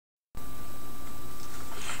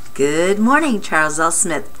Good morning, Charles L.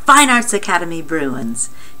 Smith, Fine Arts Academy Bruins.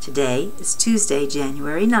 Today is Tuesday,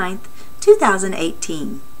 January 9th,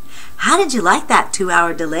 2018. How did you like that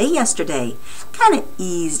 2-hour delay yesterday? Kind of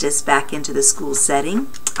eased us back into the school setting.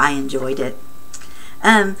 I enjoyed it.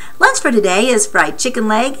 Lunch for today is fried chicken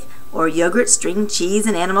leg or yogurt, string cheese,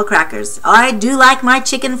 and animal crackers. I do like my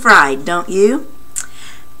chicken fried, don't you?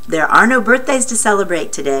 There are no birthdays to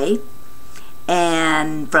celebrate today.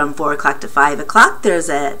 And from 4 o'clock to 5 o'clock, there's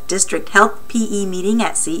a district health PE meeting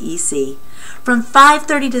at CEC. From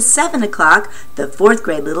 5:30 to 7 o'clock, the 4th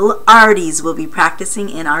grade little Arties will be practicing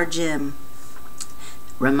in our gym.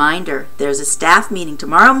 Reminder, there's a staff meeting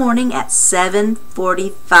tomorrow morning at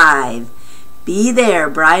 7:45. Be there,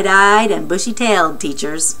 bright-eyed and bushy-tailed,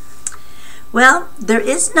 teachers. Well, there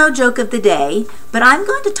is no joke of the day, but I'm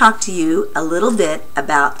going to talk to you a little bit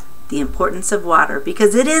about the importance of water,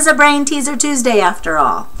 because it is a Brain Teaser Tuesday after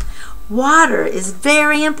all. Water is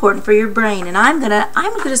very important for your brain, and I'm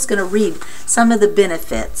just gonna read some of the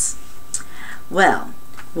benefits. Well,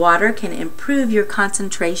 water can improve your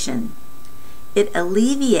concentration. It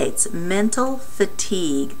alleviates mental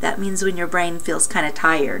fatigue. That means when your brain feels kind of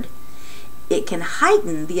tired. It can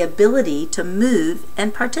heighten the ability to move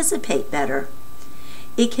and participate better.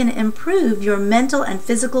 It can improve your mental and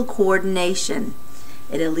physical coordination.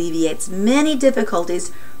 It alleviates many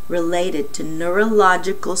difficulties related to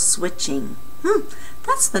neurological switching.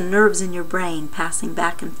 That's the nerves in your brain passing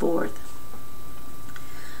back and forth.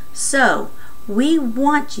 So, we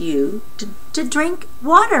want you to drink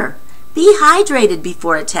water. Be hydrated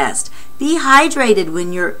before a test. Be hydrated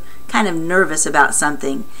when you're kind of nervous about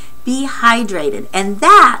something. Be hydrated. And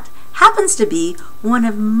that happens to be one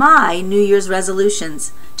of my New Year's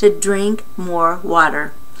resolutions, to drink more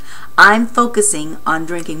water. I'm focusing on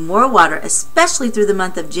drinking more water, especially through the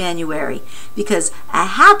month of January, because a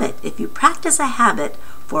habit, if you practice a habit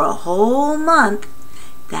for a whole month,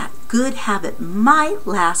 that good habit might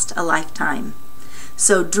last a lifetime.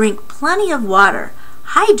 So drink plenty of water.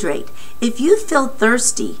 Hydrate. If you feel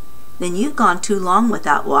thirsty, then you've gone too long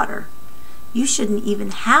without water. You shouldn't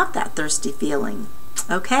even have that thirsty feeling.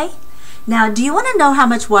 Okay? Now, do you want to know how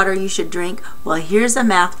much water you should drink? Well, here's a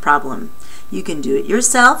math problem. You can do it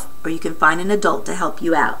yourself, or you can find an adult to help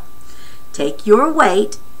you out. Take your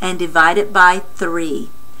weight and divide it by 3.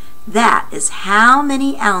 That is how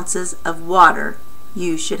many ounces of water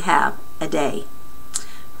you should have a day.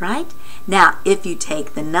 Right? Now, if you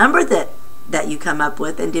take the number that you come up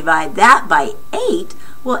with and divide that by 8,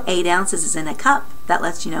 well, 8 ounces is in a cup. That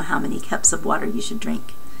lets you know how many cups of water you should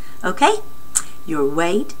drink. Okay? Your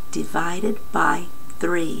weight divided by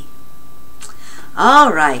 3.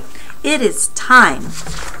 All right. It is time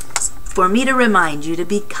for me to remind you to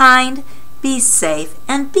be kind, be safe,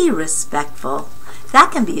 and be respectful.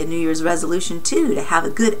 That can be a New Year's resolution too, to have a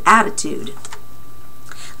good attitude.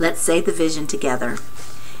 Let's say the vision together.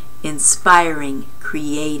 Inspiring,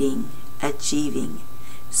 creating, achieving.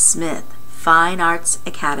 Smith Fine Arts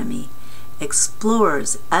Academy.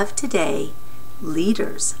 Explorers of today,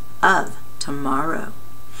 leaders of tomorrow.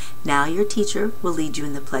 Now your teacher will lead you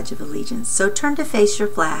in the Pledge of Allegiance, so turn to face your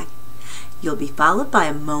flag. You'll be followed by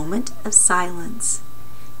a moment of silence.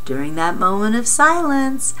 During that moment of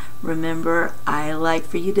silence, remember, I like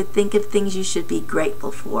for you to think of things you should be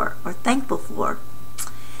grateful for or thankful for,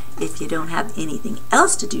 if you don't have anything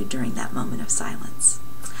else to do during that moment of silence.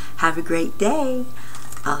 Have a great day.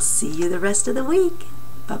 I'll see you the rest of the week.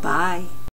 Bye-bye.